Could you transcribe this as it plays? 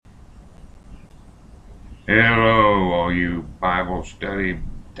Hello, all you Bible study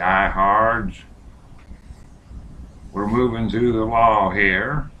diehards. We're moving through the law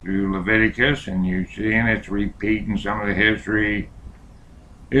here, through Leviticus, and you're seeing it's repeating some of the history.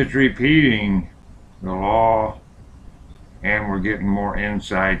 It's repeating the law, and we're getting more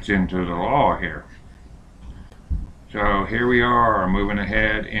insights into the law here. So here we are, moving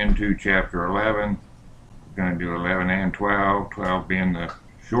ahead into chapter 11. We're going to do 11 and 12, 12 being the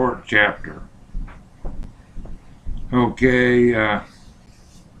short chapter. Okay,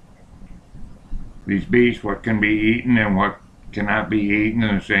 these beasts, what can be eaten and what cannot be eaten,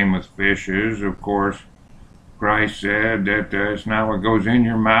 and the same with fishes. Of course, Christ said that it's not what goes in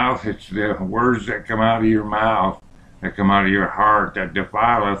your mouth, it's the words that come out of your mouth, that come out of your heart, that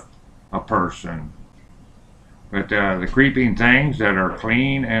defileth a person. But the creeping things that are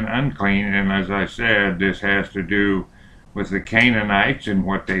clean and unclean, and as I said, this has to do with the Canaanites and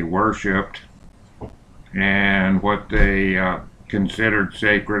what they worshipped and what they considered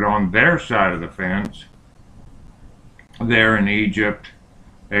sacred on their side of the fence, there in Egypt,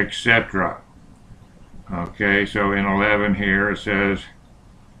 etc. Okay, so in 11 here it says,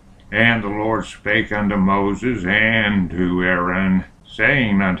 And the Lord spake unto Moses and to Aaron,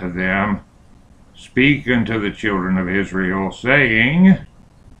 saying unto them, Speak unto the children of Israel, saying,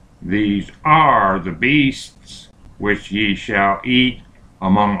 These are the beasts which ye shall eat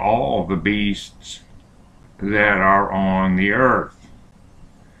among all the beasts that are on the earth.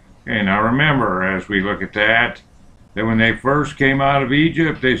 Okay, now remember, as we look at that when they first came out of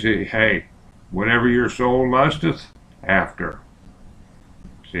Egypt, they say, hey, whatever your soul lusteth after.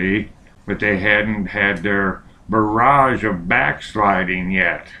 See? But they hadn't had their barrage of backsliding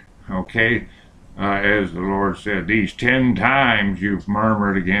yet. Okay? As the Lord said, these 10 times you've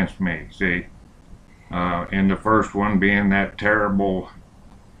murmured against me. See? In the first one being that terrible,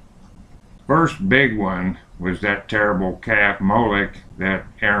 first big one was that terrible calf Molech that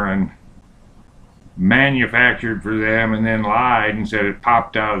Aaron manufactured for them and then lied and said it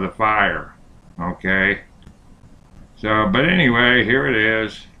popped out of the fire. Okay? So, but anyway, here it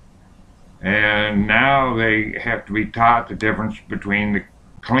is. And now they have to be taught the difference between the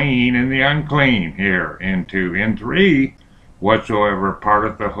clean and the unclean here in 2. In 3, whatsoever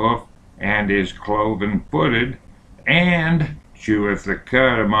parteth the hoof and is cloven-footed and cheweth the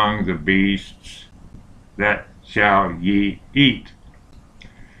cud among the beasts, that shall ye eat.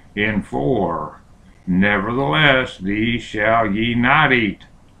 In 4, nevertheless, these shall ye not eat,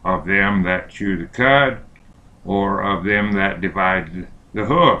 of them that chew the cud, or of them that divide the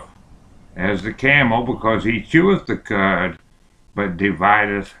hoof, as the camel, because he cheweth the cud, but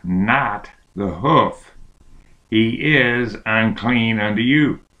divideth not the hoof. He is unclean unto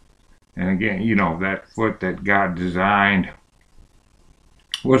you. And again, you know, that foot that God designed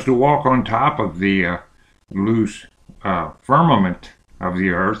was to walk on top of the loose firmament of the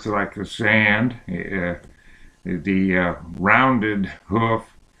earth, like the sand. The rounded hoof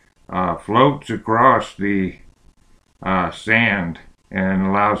floats across the sand and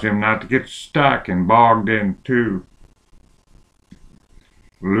allows him not to get stuck and bogged into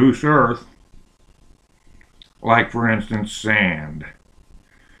loose earth, like, for instance, sand.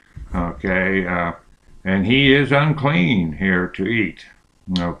 Okay, and he is unclean here to eat.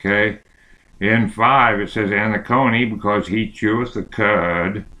 Okay, in 5 it says, And the coney, because he cheweth the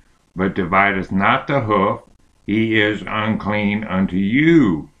cud, but divideth not the hoof, he is unclean unto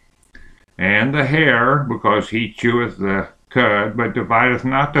you. And the hare, because he cheweth the cud, but divideth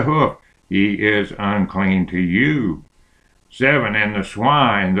not the hoof, he is unclean to you. 7, And the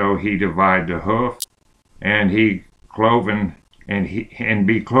swine, though he divide the hoof, and he cloven, and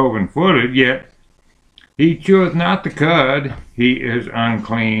be cloven-footed, yet he cheweth not the cud, he is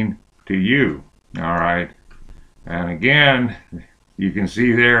unclean to you. All right. And again, you can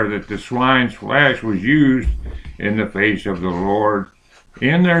see there that the swine's flesh was used in the face of the Lord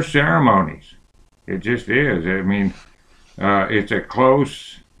in their ceremonies. It just is. I mean, it's a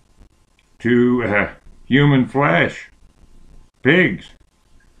close to human flesh. Pigs.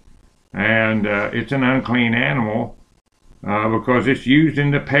 And it's an unclean animal because it's used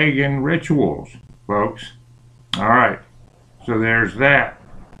in the pagan rituals, folks. All right. So there's that.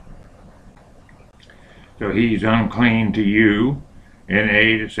 So he's unclean to you. In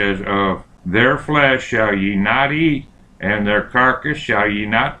 8 it says, Of their flesh shall ye not eat, and their carcass shall ye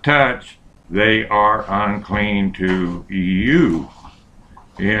not touch. They are unclean to you.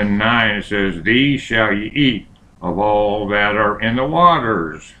 In 9 it says, These shall ye eat of all that are in the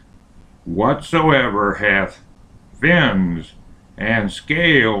waters. Whatsoever hath fins and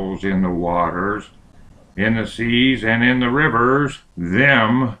scales in the waters, in the seas and in the rivers,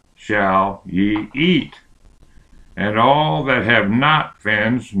 them shall ye eat. and all that have not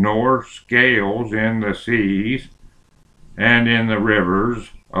fins nor scales in the seas and in the rivers,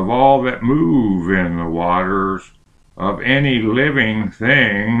 of all that move in the waters, of any living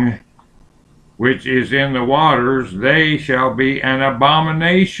thing which is in the waters, they shall be an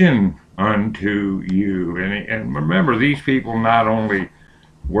abomination unto you. And remember, these people not only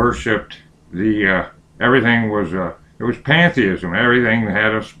worshipped everything was it was pantheism. Everything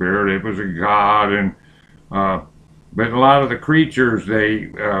had a spirit. It was a god, and but a lot of the creatures they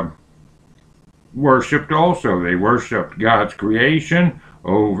worshipped also. They worshipped God's creation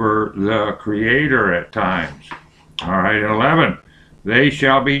over the Creator at times. All right, 11. They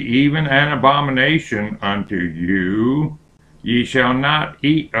shall be even an abomination unto you. Ye shall not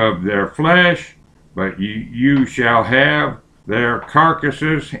eat of their flesh, but you shall have their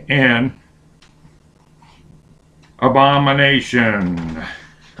carcasses in abomination.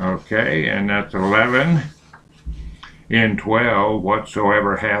 Okay, and that's 11. In 12,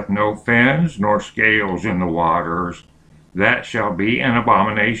 whatsoever hath no fins nor scales in the waters, that shall be an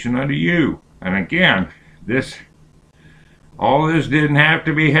abomination unto you. And again, all this didn't have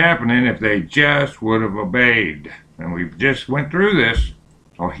to be happening if they just would have obeyed. And we just went through this.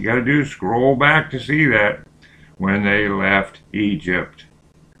 All you got to do is scroll back to see that when they left Egypt.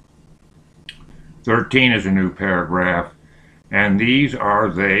 13 is a new paragraph. And these are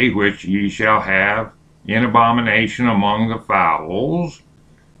they which ye shall have in abomination among the fowls.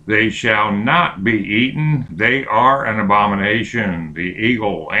 They shall not be eaten. They are an abomination. The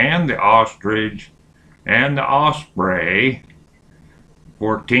eagle and the ostrich and the osprey.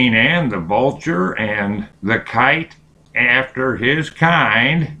 14, and the vulture and the kite after his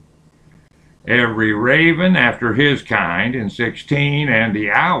kind. Every raven after his kind. And 16, and the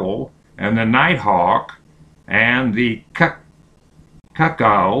owl and the nighthawk and the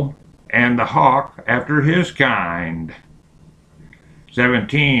cuckoo and the hawk after his kind.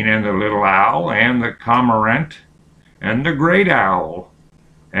 17, and the little owl and the cormorant and the great owl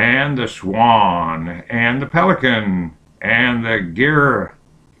and the swan and the pelican and the gyre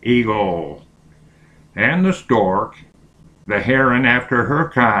eagle and the stork, the heron after her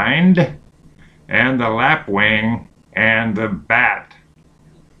kind, and the lapwing and the bat.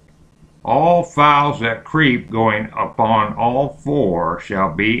 All fowls that creep going upon all four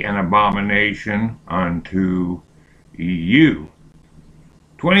shall be an abomination unto you.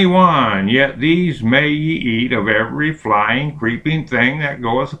 21, yet these may ye eat of every flying, creeping thing that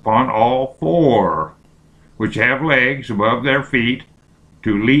goeth upon all four, which have legs above their feet,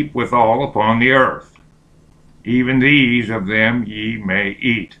 to leap withal upon the earth. Even these of them ye may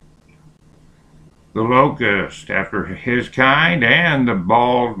eat. The locust after his kind, and the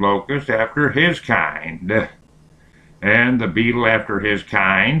bald locust after his kind, and the beetle after his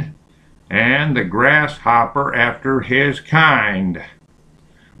kind, and the grasshopper after his kind.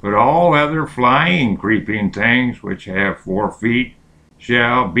 But all other flying, creeping things which have 4 feet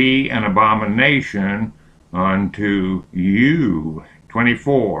shall be an abomination unto you.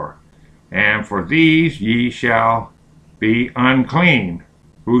 24. And for these ye shall be unclean.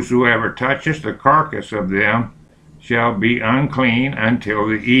 Whosoever toucheth the carcass of them shall be unclean until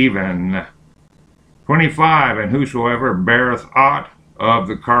the even. 25. And whosoever beareth aught of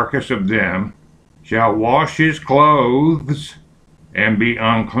the carcass of them shall wash his clothes and be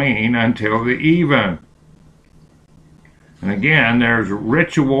unclean until the even. And again, there's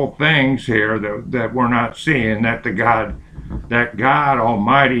ritual things here that we're not seeing that God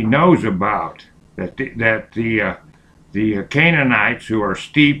Almighty knows about. That the Canaanites who are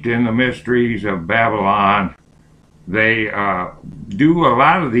steeped in the mysteries of Babylon, they do a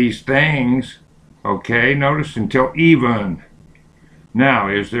lot of these things. Okay, notice until even. Now,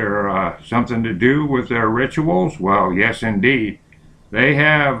 is there something to do with their rituals? Well, yes, indeed. They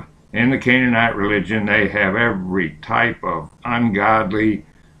have, in the Canaanite religion, they have every type of ungodly,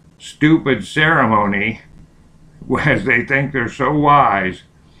 stupid ceremony, as they think they're so wise.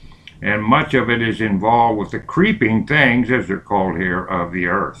 And much of it is involved with the creeping things, as they're called here, of the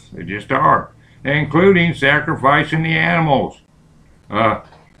earth. They just are, including sacrificing the animals.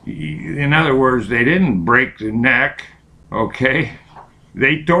 In other words, they didn't break the neck, okay?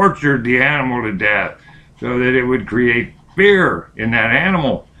 They tortured the animal to death so that it would create fear in that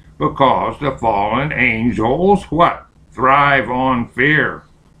animal, because the fallen angels, what? Thrive on fear.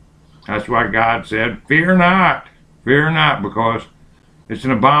 That's why God said, fear not, because it's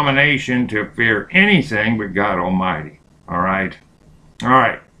an abomination to fear anything but God Almighty. All right?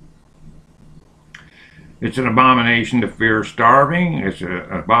 It's an abomination to fear starving. It's an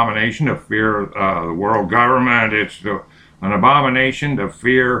abomination to fear the world government. It's an abomination to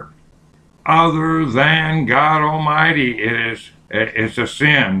fear other than God Almighty. It's a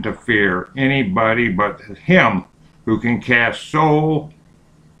sin to fear anybody but Him who can cast soul,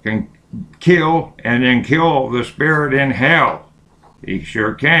 can kill, and then kill the spirit in hell. He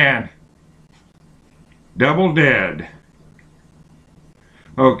sure can. Double dead.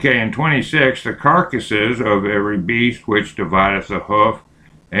 Okay, in 26, the carcasses of every beast which divideth the hoof,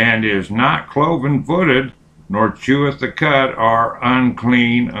 and is not cloven-footed, nor cheweth the cud, are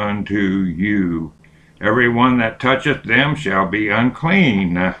unclean unto you. Every one that toucheth them shall be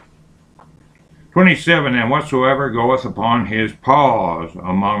unclean. 27, and whatsoever goeth upon his paws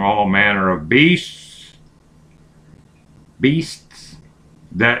among all manner of beasts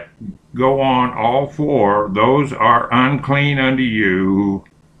that go on all four, those are unclean unto you.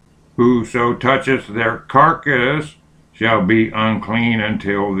 Whoso toucheth their carcass shall be unclean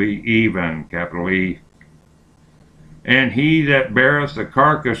until the even, capital E. And he that beareth the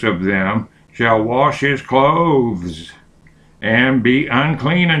carcass of them shall wash his clothes, and be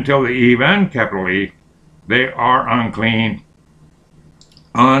unclean until the even, capital E. They are unclean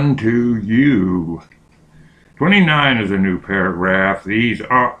unto you. 29 is a new paragraph. These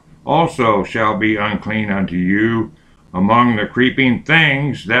are also shall be unclean unto you among the creeping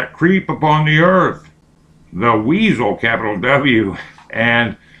things that creep upon the earth. The weasel, capital W,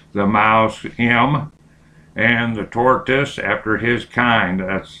 and the mouse, M, and the tortoise after his kind.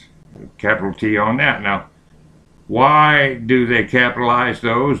 That's capital T on that. Now, why do they capitalize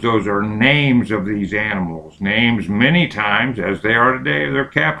those? Those are names of these animals. Names many times, as they are today, they're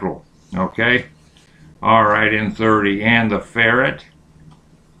capital. Okay? All right, in 30. And the ferret,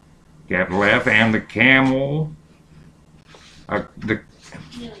 capital F, and the camel, the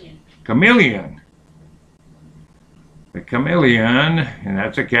chameleon. The chameleon, and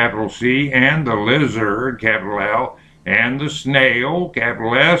that's a capital C, and the lizard, capital L, and the snail,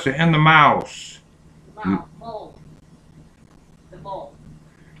 capital S, and the mouse. Mole. The mole.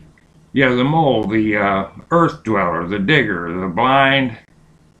 Yeah, the mole, the earth dweller, the digger, the blind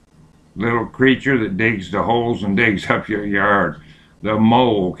little creature that digs the holes and digs up your yard. The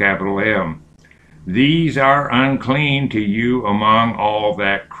mole, capital M. These are unclean to you among all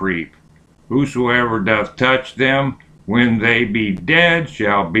that creep. Whosoever doth touch them, when they be dead,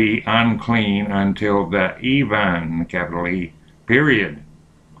 shall be unclean until the even, capital E, period.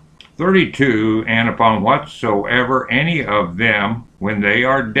 32, and upon whatsoever any of them, when they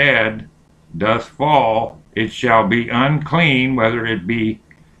are dead, doth fall, it shall be unclean, whether it be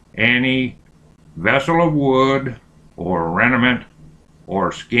any vessel of wood, or ornament,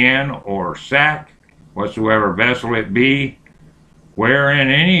 or skin, or sack, whatsoever vessel it be, wherein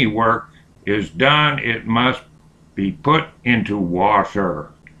any work is done, it must be put into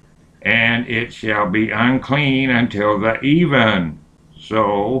water, and it shall be unclean until the even.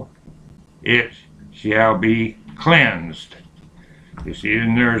 So it shall be cleansed. You see,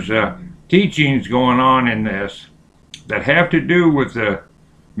 and there's teachings going on in this that have to do with the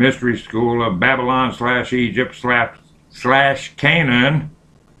mystery school of Babylon / Egypt / Canaan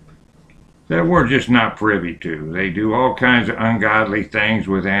that we're just not privy to. They do all kinds of ungodly things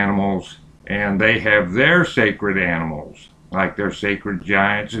with animals, and they have their sacred animals, like their sacred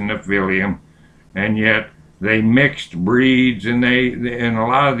giants and Nephilim, and yet they mixed breeds, and a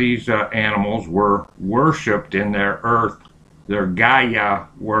lot of these animals were worshipped in their earth, their Gaia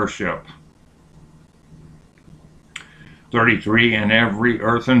worship. 33, and every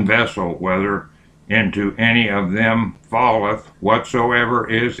earthen vessel, whether into any of them falleth, whatsoever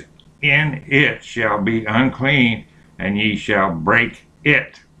is in it shall be unclean, and ye shall break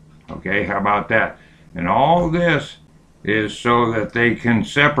it. Okay, how about that? And all this is so that they can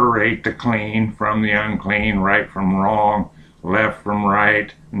separate the clean from the unclean, right from wrong, left from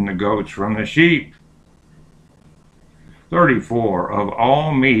right, and the goats from the sheep. 34, of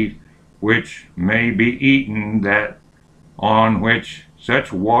all meat which may be eaten, that on which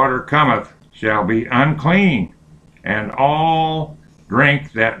such water cometh, shall be unclean, and all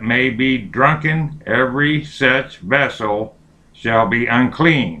drink that may be drunken, every such vessel shall be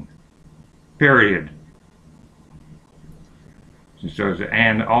unclean. Period. It says,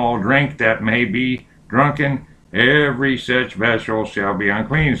 and all drink that may be drunken, every such vessel shall be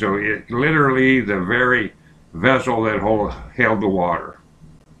unclean. So it literally the very vessel that held the water.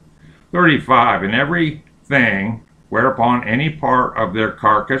 35, and everything whereupon any part of their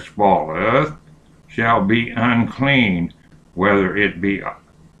carcass falleth shall be unclean, whether it be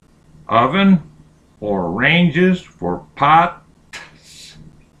oven or ranges for pots,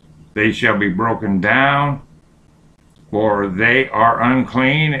 they shall be broken down, for they are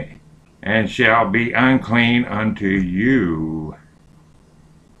unclean, and shall be unclean unto you.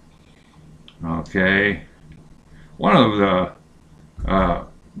 Okay. One of the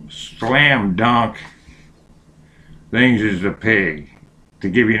slam dunk things is the pig. To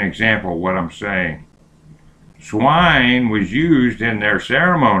give you an example of what I'm saying. Swine was used in their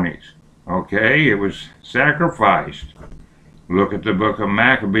ceremonies. Okay, it was sacrificed. Look at the book of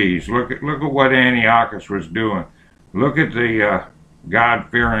Maccabees. Look at what Antiochus was doing. Look at the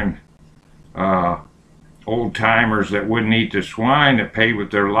God-fearing old timers that wouldn't eat the swine, that paid with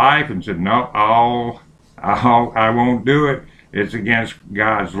their life and said, "No, I won't do it. It's against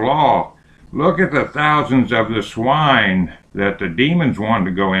God's law." Look at the thousands of the swine that the demons wanted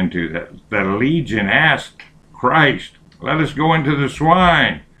to go into. That legion asked Christ, "Let us go into the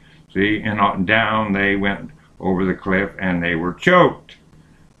swine." See, and down they went over the cliff and they were choked.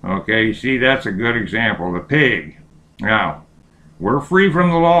 Okay, see, that's a good example. The pig. Now, we're free from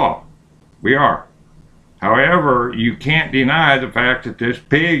the law. We are. However, you can't deny the fact that this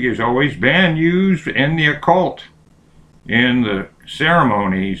pig has always been used in the occult, in the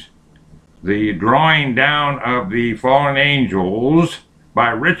ceremonies, the drawing down of the fallen angels by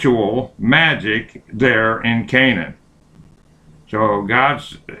ritual magic there in Canaan. So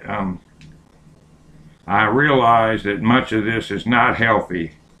I realize that much of this is not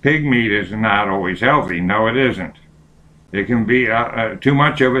healthy. Pig meat is not always healthy. No, it isn't. It can be, too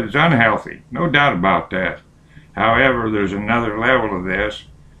much of it is unhealthy. No doubt about that. However, there's another level of this.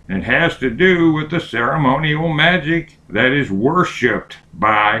 It has to do with the ceremonial magic that is worshipped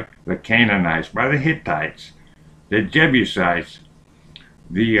by the Canaanites, by the Hittites, the Jebusites,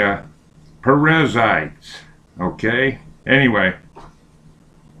 the Perizzites. Okay? Anyway,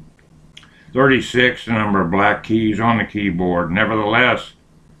 36, the number of black keys on the keyboard. Nevertheless,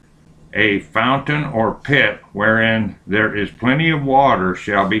 a fountain or pit wherein there is plenty of water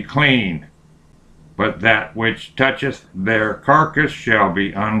shall be clean, but that which toucheth their carcass shall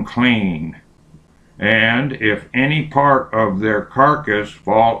be unclean. And if any part of their carcass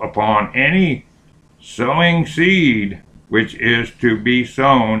fall upon any sowing seed which is to be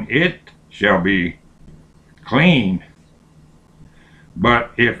sown, it shall be clean.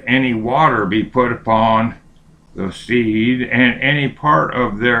 But if any water be put upon the seed, and any part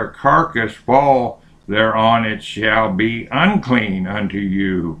of their carcass fall thereon, it shall be unclean unto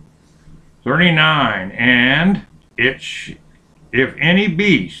you. 39. And if any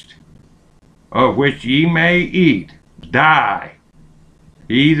beast of which ye may eat die,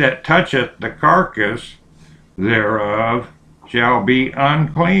 he that toucheth the carcass thereof shall be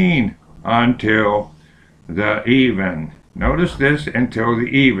unclean until the even. Notice this, until the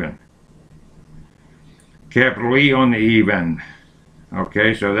even. Capital E on the even.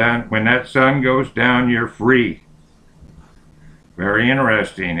 Okay, so then when that sun goes down, you're free. Very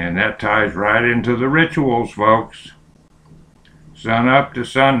interesting, and that ties right into the rituals, folks. Sun up to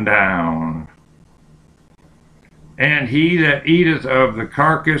sundown. And he that eateth of the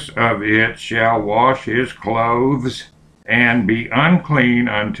carcass of it shall wash his clothes, and be unclean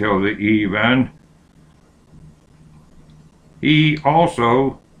until the even. He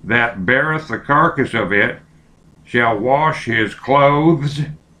also that beareth the carcass of it shall wash his clothes,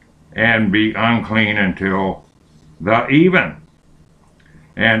 and be unclean until the even.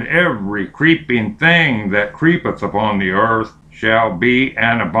 And every creeping thing that creepeth upon the earth shall be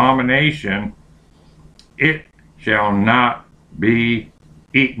an abomination. It shall not be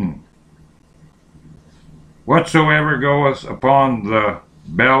eaten. Whatsoever goeth upon the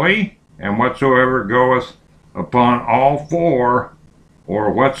belly, and whatsoever goeth upon all four,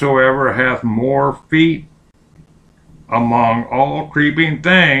 or whatsoever hath more feet among all creeping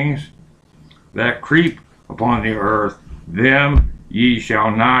things that creep upon the earth, them ye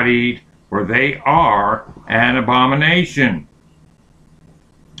shall not eat, for they are an abomination.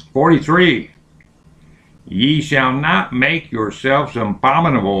 43. Ye shall not make yourselves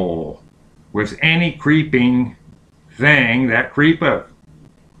abominable with any creeping thing that creepeth,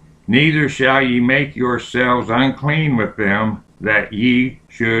 neither shall ye make yourselves unclean with them, that ye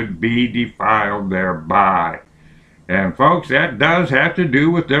should be defiled thereby. And folks, that does have to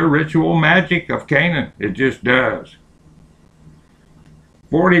do with their ritual magic of Canaan. It just does.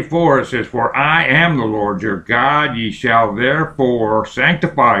 44, it says, For I am the Lord your God, ye shall therefore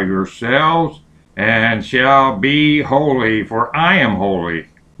sanctify yourselves, and shall be holy, for I am holy.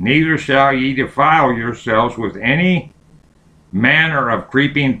 Neither shall ye defile yourselves with any manner of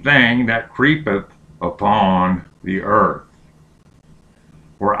creeping thing that creepeth upon the earth.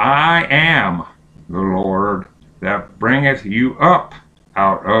 For I am the Lord that bringeth you up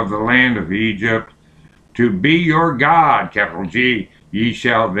out of the land of Egypt, to be your God, capital G. Ye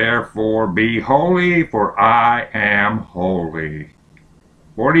shall therefore be holy, for I am holy.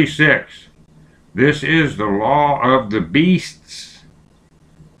 46. This is the law of the beasts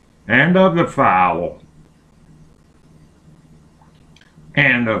and of the fowl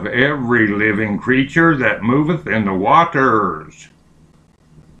and of every living creature that moveth in the waters,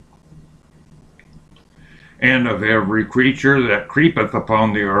 and of every creature that creepeth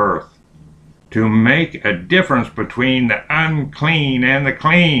upon the earth, to make a difference between the unclean and the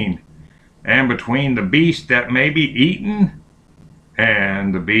clean, and between the beast that may be eaten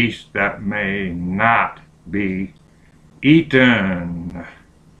and the beast that may not be eaten.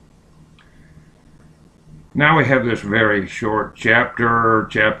 Now we have this very short chapter,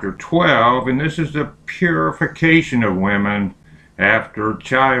 chapter 12, and this is the purification of women after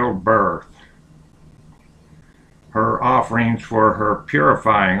childbirth. Her offerings for her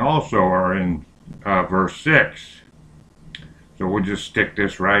purifying also are in verse 6. So we'll just stick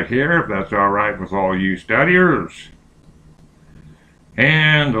this right here, if that's all right with all you studiers.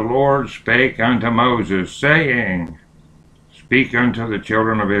 And the Lord spake unto Moses, saying, Speak unto the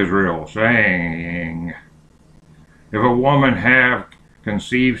children of Israel, saying, If a woman have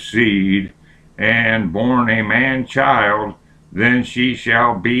conceived seed, and born a man child, then she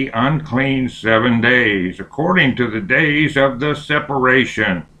shall be unclean 7 days, according to the days of the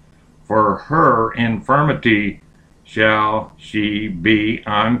separation. For her infirmity shall she be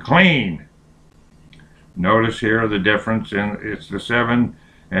unclean. Notice here the difference, it's the 7th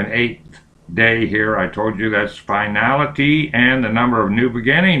and 8th day here. I told you that's finality and the number of new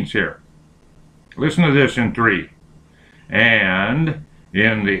beginnings here. Listen to this in 3. And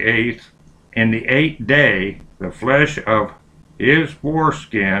in the 8th day, the flesh of his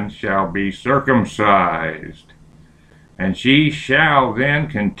foreskin shall be circumcised, and she shall then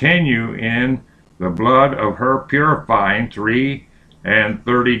continue in the blood of her purifying 30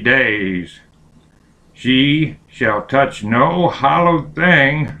 days. She shall touch no hallowed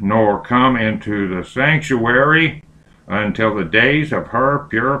thing, nor come into the sanctuary until the days of her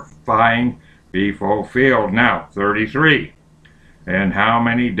purifying be fulfilled. Now, 33. And how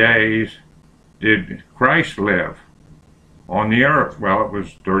many days did Christ live on the earth? Well, it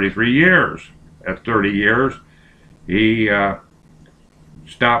was 33 years. At 30 years, he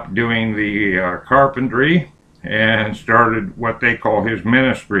stopped doing the carpentry and started what they call his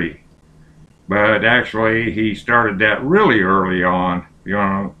ministry. But actually, he started that really early on, if you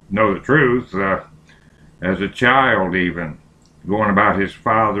want to know the truth, as a child even, going about his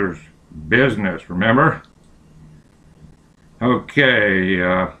father's business, remember? Okay,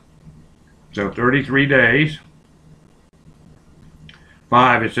 so 33 days.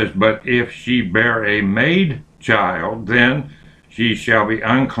 5, it says, But if she bear a maid child, then she shall be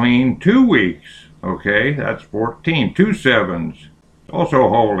unclean 2 weeks. Okay, that's 14. 2 sevens, also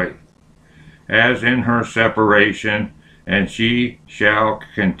holy, as in her separation, and she shall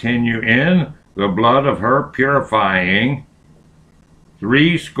continue in the blood of her purifying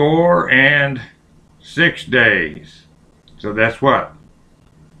 66 days. So that's what?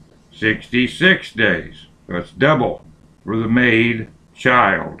 66 days. So it's double for the maid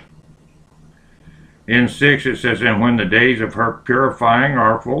child. In 6 it says, And when the days of her purifying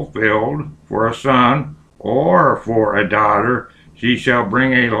are fulfilled for a son or for a daughter, she shall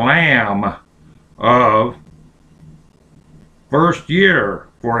bring a lamb of first year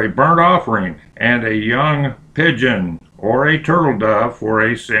for a burnt offering, and a young pigeon or a turtle dove for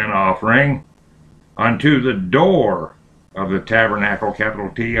a sin offering unto the door of the tabernacle, capital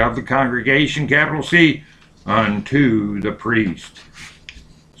T, of the congregation, capital C, unto the priest.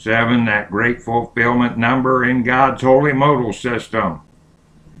 7, that great fulfillment number in God's holy modal system.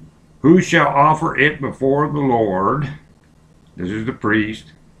 Who shall offer it before the Lord? This is the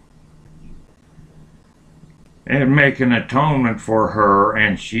priest. And make an atonement for her,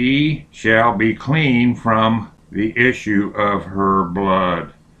 and she shall be clean from the issue of her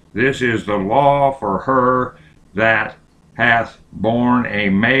blood. This is the law for her that hath borne a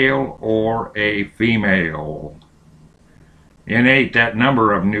male or a female. In 8, that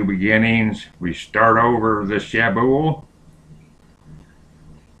number of new beginnings, we start over the Shabuel.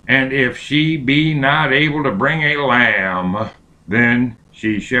 And if she be not able to bring a lamb, then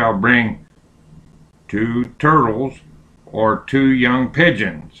she shall bring 2 turtles or 2 young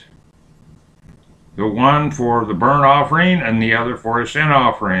pigeons, the one for the burnt offering and the other for a sin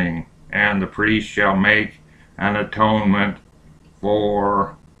offering, and the priest shall make an atonement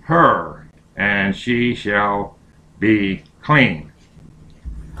for her, and she shall be clean.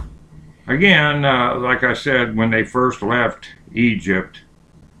 Again, like I said, when they first left Egypt,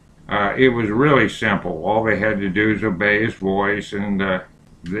 it was really simple. All they had to do is obey his voice, and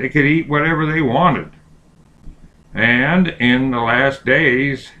they could eat whatever they wanted. And in the last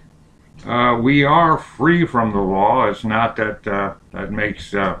days, We are free from the law. It's not that that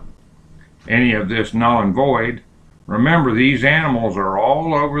makes any of this null and void. Remember, these animals are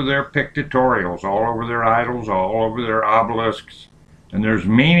all over their pictorials, all over their idols, all over their obelisks, and there's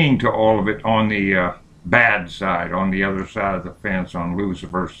meaning to all of it on the bad side, on the other side of the fence, on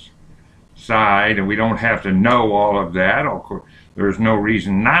Lucifer's side, and we don't have to know all of that. Of course, there's no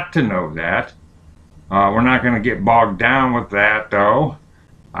reason not to know that. We're not going to get bogged down with that, though.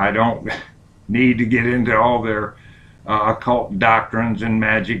 I don't need to get into all their occult doctrines and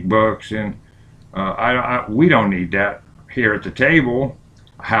magic books, and we don't need that here at the table.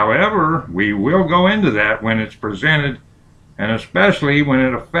 However, we will go into that when it's presented, and especially when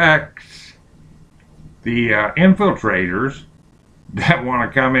it affects the infiltrators that want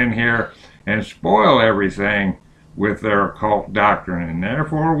to come in here and spoil everything with their occult doctrine. And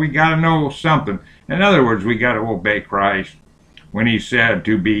therefore, we got to know something. In other words, we got to obey Christ when he said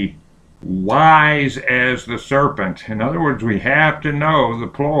to be wise as the serpent. In other words, we have to know the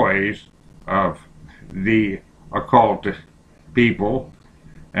ploys of the occult people,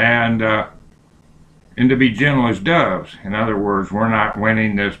 and to be gentle as doves. In other words, we're not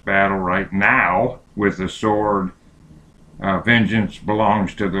winning this battle right now with the sword. Vengeance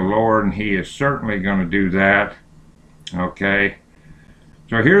belongs to the Lord, and he is certainly going to do that. Okay,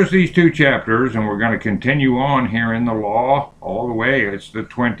 so here's these 2 chapters, and we're going to continue on here in the law all the way. It's the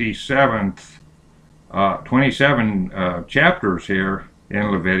 27 chapters here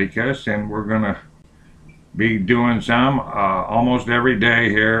in Leviticus, and we're going to be doing some almost every day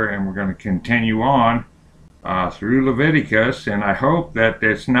here, and we're going to continue on through Leviticus, and I hope that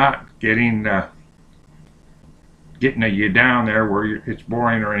it's not getting you down there where it's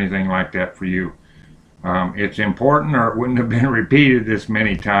boring or anything like that for you. It's important, or it wouldn't have been repeated this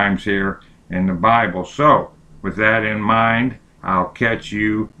many times here in the Bible. So, with that in mind, I'll catch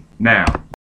you now.